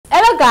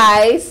Hello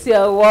guys,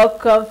 you're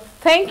welcome.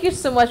 Thank you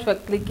so much for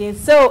clicking.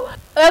 So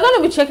we're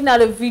going to be checking out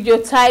a video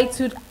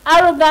titled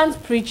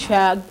 "Arrogant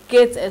Preacher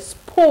Gets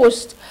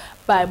Exposed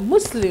by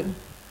Muslim."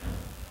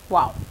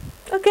 Wow.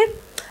 Okay,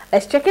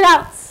 let's check it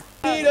out.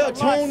 Need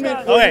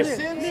atonement for your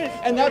sins,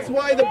 and that's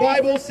why the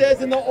Bible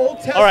says in the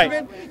Old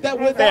Testament that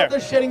without the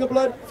shedding of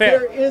blood,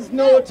 there is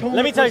no atonement.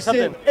 Let me tell you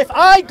something. If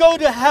I go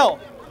to hell,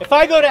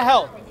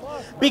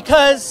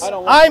 because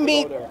I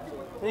meet,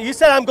 you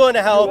said I'm going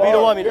to hell, but you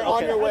don't want me to.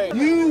 On your way.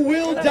 You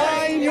will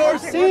die in your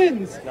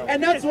sins,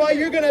 and that's why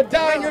you're going to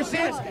die in your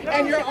sins,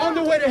 and you're on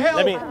the way to hell.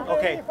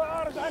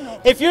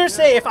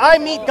 If I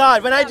meet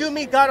God, when I do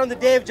meet God on the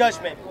Day of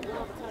Judgment,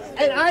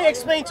 and I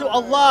explain to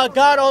Allah,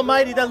 God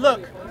Almighty, that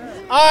look,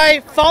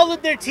 I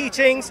followed their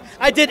teachings,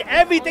 I did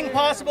everything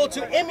possible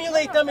to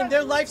emulate them in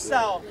their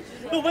lifestyle.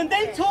 But when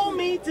they told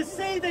me to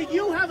say that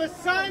you have a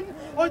son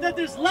or that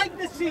there's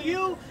likeness to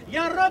you,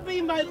 Ya Rabbi,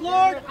 my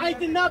Lord, I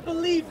did not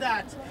believe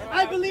that.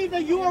 I believe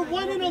that you are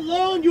one and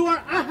alone, you are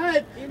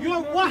Ahad, you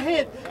are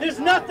Wahid, there's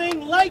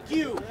nothing like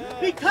you.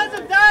 Because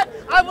of that,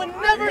 I would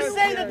never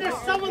say that there's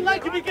someone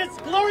like you, because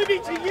glory be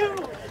to you,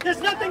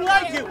 there's nothing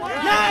like you.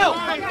 Now,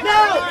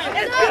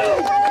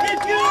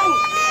 if you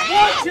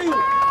want to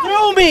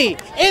throw me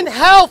in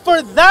hell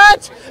for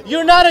that,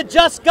 you're not a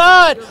just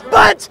God,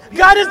 but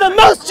God is the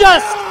most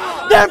just.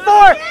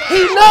 Therefore,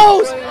 He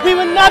knows we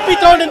will not be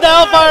thrown into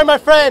hellfire, my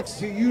friends.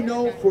 Do you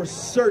know for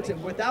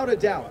certain, without a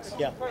doubt,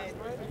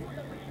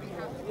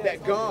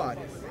 that God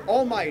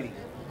Almighty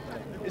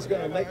is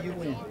going to let you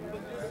in?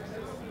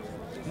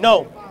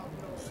 No.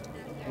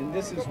 And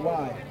this is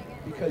why.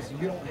 Because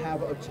you don't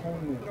have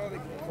atonement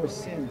for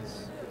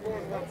sins.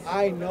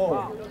 I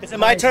know. Is it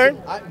my turn?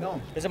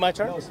 No. Is it my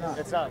turn? No, it's not.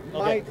 It's not.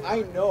 Okay.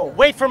 I know.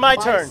 Wait for my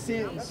turn.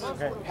 Sins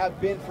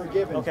have been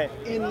forgiven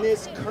in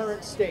this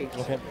current state.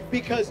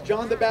 Because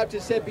John the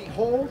Baptist said,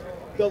 "Behold,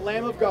 the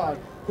Lamb of God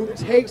who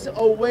takes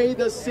away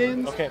the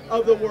sins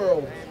of the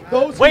world."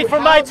 Those who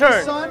have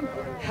the Son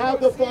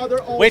have the Father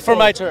also. Wait for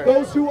my turn.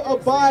 Those who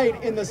abide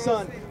in the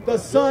Son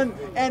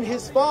and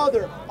His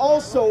Father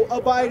also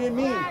abide in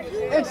me.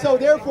 And so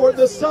therefore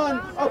the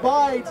Son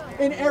abides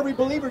in every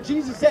believer.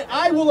 Jesus said,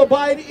 "I will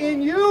abide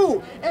in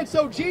you." And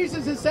so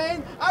Jesus is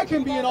saying, I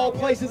can be in all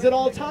places at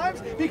all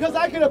times, because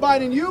I can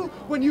abide in you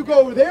when you go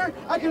over there.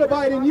 I can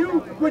abide in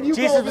you when you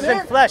go over there. Jesus was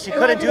in flesh. He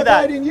couldn't do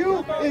that.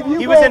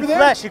 He was in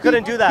flesh. He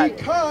couldn't do that.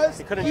 Because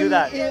he couldn't do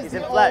that. He's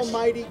in flesh.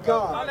 Almighty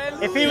God.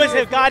 If He was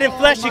God in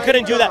flesh, He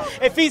couldn't do that.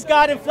 If He's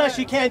God in flesh,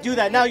 He can't do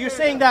that. Now you're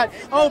saying that,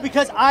 oh,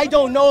 because I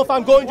don't know if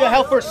I'm going to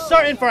hell for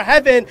certain for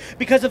heaven,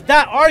 because of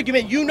that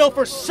argument, you know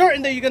for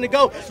certain that you're going to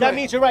go. That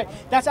means you're right.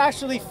 That's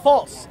actually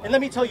false. And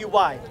let me tell you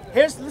why.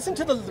 Listen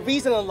to the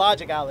reason and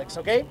logic, Alex,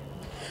 okay?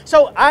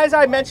 So, as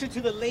I mentioned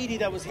to the lady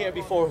that was here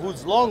before,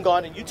 who's long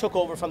gone, and you took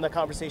over from the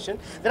conversation,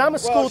 that I'm a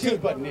school teacher.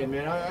 Butting in,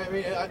 man. I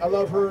mean, I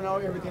love her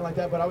and everything like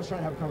that, but I was trying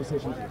to have a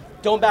conversation with you.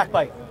 Don't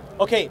backbite.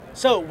 Okay,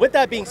 so with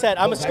that being said,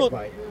 I'm a school...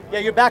 Yeah,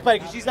 you're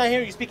backbiting because she's not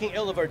here. You're speaking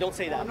ill of her. Don't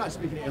say that. I'm not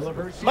speaking ill of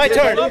her. My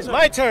turn. It's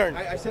my turn.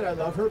 I said I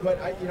love her, but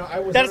I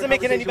was. That doesn't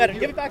make it any better.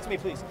 Give it back to me,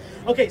 please.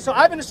 Okay, so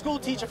I've been a school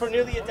teacher for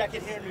nearly a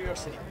decade here in New York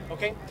City.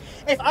 Okay,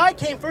 if I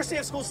came first day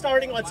of school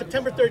starting on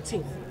September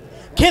 13th,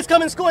 kids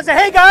come in school and say,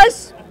 "Hey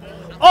guys,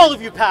 all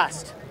of you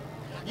passed.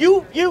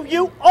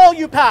 All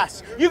you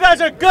passed. You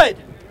guys are good."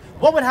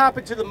 What would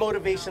happen to the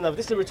motivation level?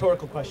 This is a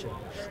rhetorical question.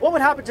 What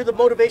would happen to the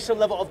motivation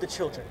level of the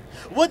children?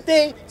 Would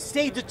they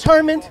stay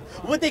determined?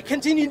 Would they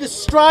continue to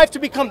strive to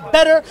become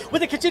better?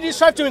 Would they continue to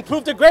strive to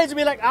improve their grades and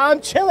be like,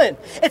 I'm chilling?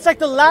 It's like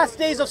the last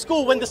days of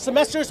school when the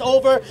semester is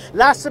over,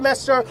 last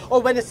semester,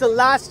 or when it's the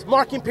last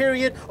marking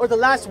period or the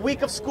last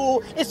week of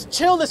school. It's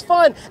chill, it's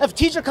fun. If a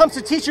teacher comes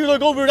to teach you, you're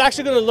like, oh, we're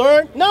actually going to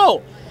learn?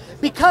 No.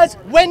 Because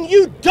when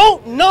you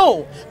don't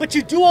know, but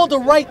you do all the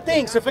right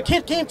things. So if a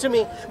kid came to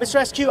me, Mr.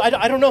 SQ,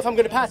 I don't know if I'm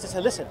going to pass. I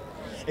said, listen,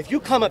 if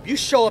you come up, you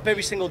show up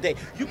every single day,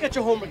 you get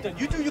your homework done,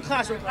 you do your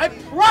classwork, I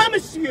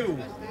promise you,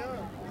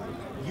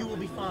 you will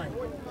be fine.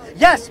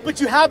 Yes, but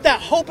you have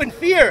that hope and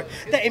fear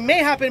that it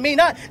may happen, it may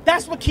not.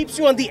 That's what keeps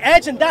you on the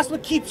edge, and that's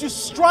what keeps you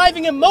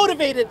striving and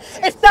motivated.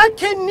 If that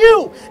kid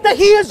knew that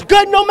he is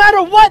good no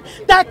matter what,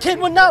 that kid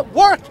would not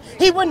work.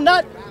 He would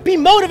not be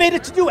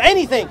motivated to do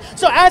anything.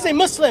 So as a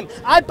Muslim,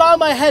 I bow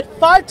my head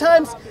five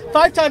times,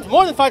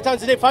 more than 5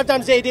 times a day, 5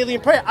 times a day daily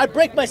in prayer. I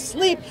break my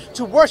sleep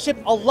to worship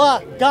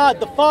Allah, God,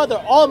 the Father,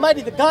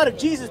 Almighty, the God of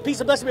Jesus, peace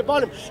and blessing be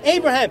upon Him.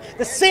 Abraham,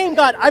 the same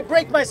God. I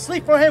break my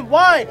sleep for Him.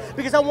 Why?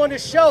 Because I want to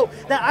show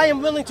that I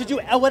am willing to do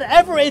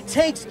whatever it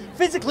takes,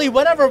 physically,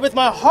 whatever, with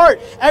my heart,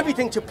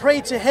 everything to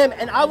pray to Him,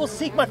 and I will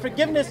seek my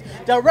forgiveness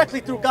directly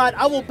through God.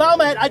 I will bow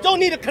my head. I don't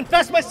need to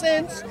confess my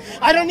sins.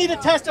 I don't need to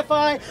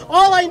testify.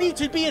 All I need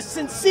to be is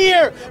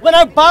sincere when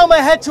I bow my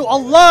head to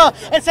Allah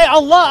and say,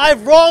 Allah,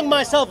 I've wronged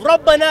myself.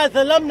 Rabbana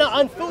zalamna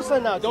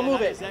anfusana. Don't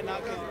move it.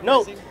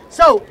 No.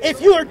 So if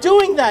you are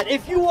doing that,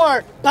 if you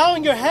are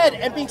bowing your head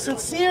and being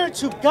sincere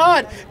to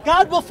God,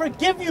 God will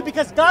forgive you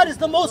because God is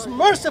the most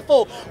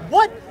merciful.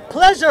 What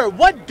pleasure,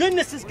 what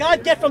goodness does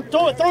God get from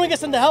throwing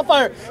us into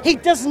hellfire? He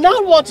does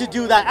not want to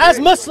do that. As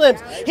Muslims,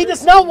 He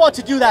does not want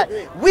to do that.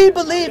 We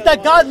believe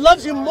that God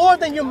loves you more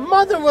than your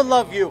mother will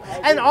love you.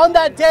 And on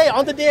that day,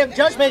 on the day of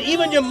judgment,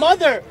 even your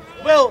mother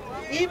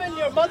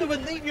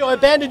would leave you or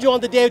abandon you on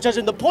the day of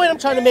judgment. The point I'm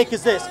trying to make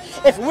is this.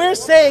 If we're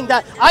saying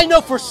that I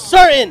know for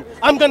certain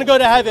I'm going to go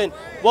to heaven,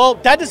 well,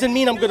 that doesn't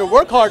mean I'm going to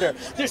work harder.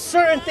 There's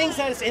certain things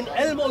that is in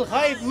ilm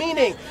al-ghaib,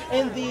 meaning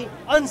in the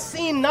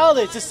unseen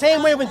knowledge. The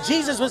same way when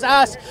Jesus was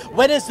asked,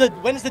 when is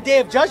the day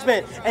of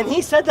judgment? And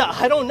He said that,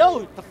 I don't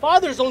know. The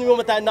Father is the only one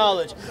with that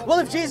knowledge. Well,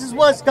 if Jesus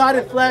was God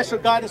in flesh or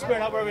God in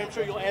spirit, however, I'm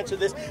sure you'll answer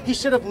this, He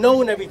should have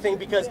known everything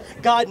because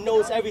God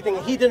knows everything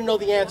and He didn't know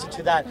the answer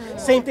to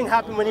that. Same thing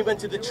happened when He went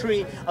to the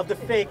tree of the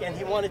fig and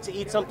He wanted to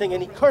eat something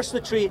and He cursed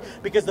the tree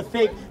because the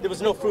fig, there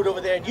was no fruit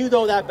over there. And you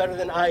know that better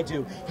than I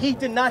do. He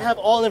did not have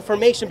all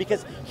information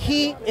because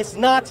He is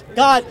not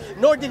God,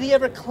 nor did He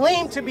ever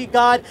claim to be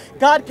God.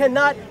 God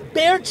cannot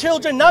bear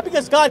children, not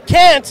because God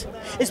can't,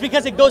 it's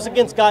because it goes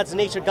against God's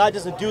nature. God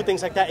doesn't do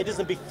things like that. It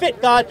doesn't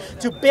befit God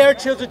to bear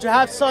children, to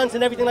have sons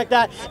and everything like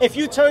that. If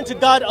you turn to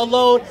God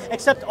alone,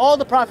 accept all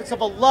the prophets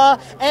of Allah,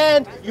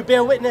 and you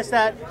bear witness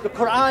that the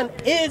Quran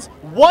is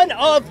one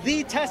of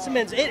the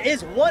testaments. It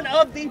is one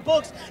of the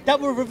books that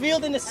were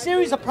revealed in a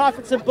series of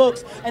prophets and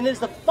books, and it is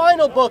the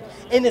final book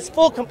in its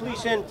full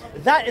completion.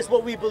 That is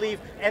what we believe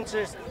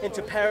enters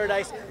into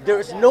paradise. There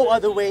is no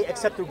other way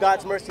except through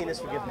God's mercy and His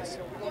forgiveness.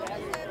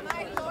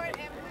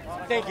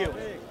 Thank you.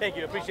 Thank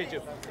you. Appreciate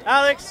you.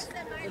 Alex?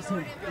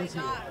 Listen.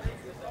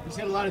 You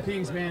said a lot of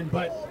things, man,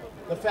 but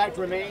the fact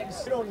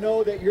remains, you don't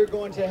know that you're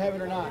going to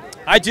heaven or not.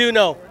 I do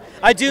know.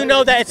 I do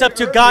know that it's up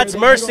to God's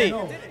mercy.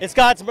 It's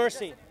God's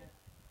mercy.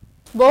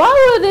 But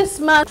why would this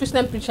man,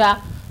 Christian preacher,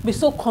 be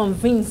so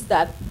convinced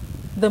that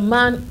the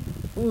man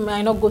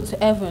might not go to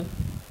heaven?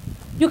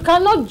 You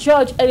cannot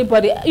judge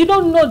anybody. You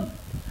don't know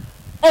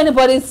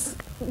anybody's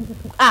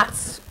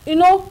acts. You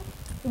know,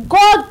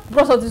 God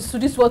brought us to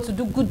this world to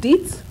do good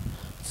deeds,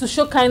 to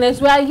show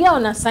kindness. We are here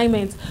on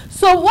assignment.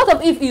 So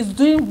what if he's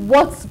doing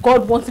what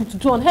God wants him to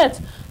do on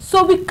earth?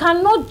 So we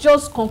cannot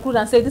just conclude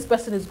and say this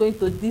person is going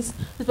to this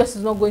person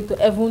is not going to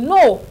heaven.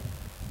 No.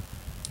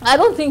 I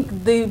don't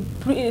think the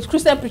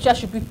Christian preacher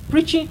should be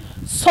preaching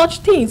such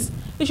things.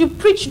 He should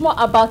preach more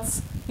about,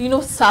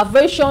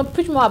 salvation,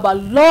 preach more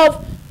about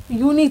love,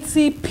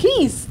 unity,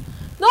 peace.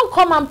 Don't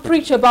come and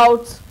preach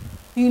about,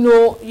 you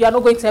are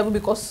not going to heaven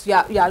because you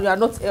are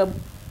not,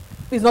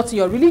 it's not in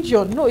your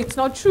religion. No, it's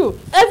not true.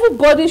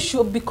 Everybody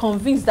should be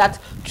convinced that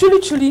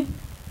truly,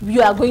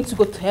 you are going to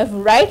go to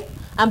heaven, right?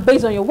 And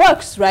based on your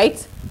works,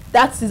 right?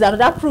 That is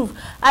another proof.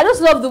 I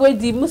just love the way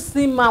the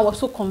Muslim man was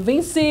so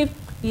convincing.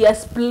 He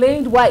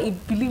explained why he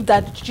believed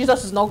that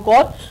Jesus is not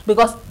God,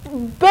 because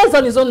based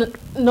on his own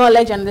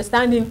knowledge and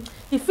understanding,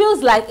 he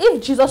feels like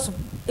if Jesus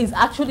is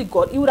actually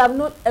God, he would have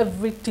known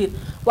everything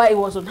while he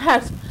was on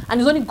earth, and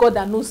it's only God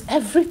that knows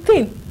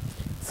everything.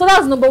 So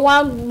that's number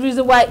one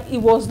reason why he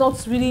was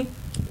not really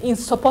in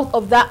support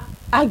of that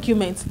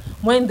argument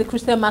when the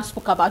Christian man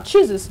spoke about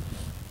Jesus.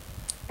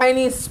 And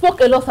he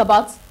spoke a lot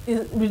about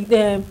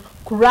the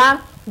Quran,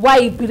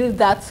 why he believed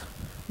that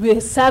we are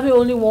serving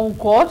only one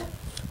God,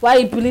 why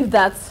he believed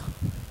that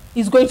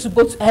he's going to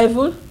go to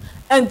heaven.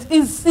 And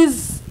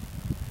it's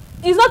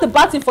not a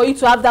bad thing for you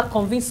to have that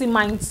convincing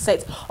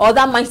mindset, or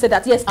that mindset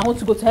that yes, I want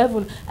to go to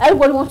heaven.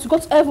 Everybody wants to go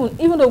to heaven,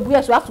 even though we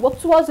have to work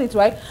towards it,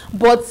 right?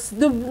 But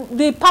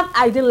the part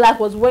I didn't like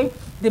was when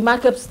the man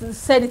kept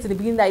said it in the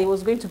beginning that he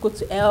was going to go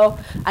to hell,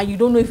 and you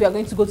don't know if you are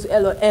going to go to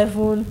hell or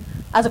heaven.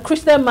 As a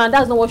Christian man,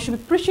 that's not what you should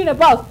be preaching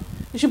about.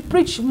 You should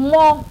preach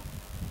more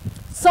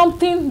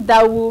something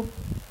that will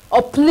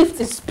uplift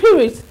his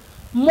spirit,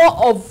 more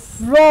of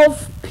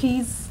love,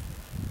 peace.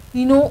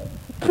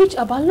 Preach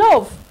about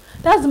love.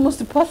 That's the most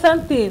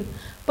important thing.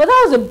 But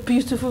that was a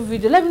beautiful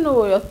video. Let me know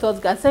what your thoughts,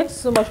 guys. Thanks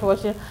so much for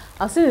watching.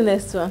 I'll see you in the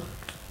next one.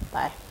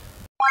 Bye.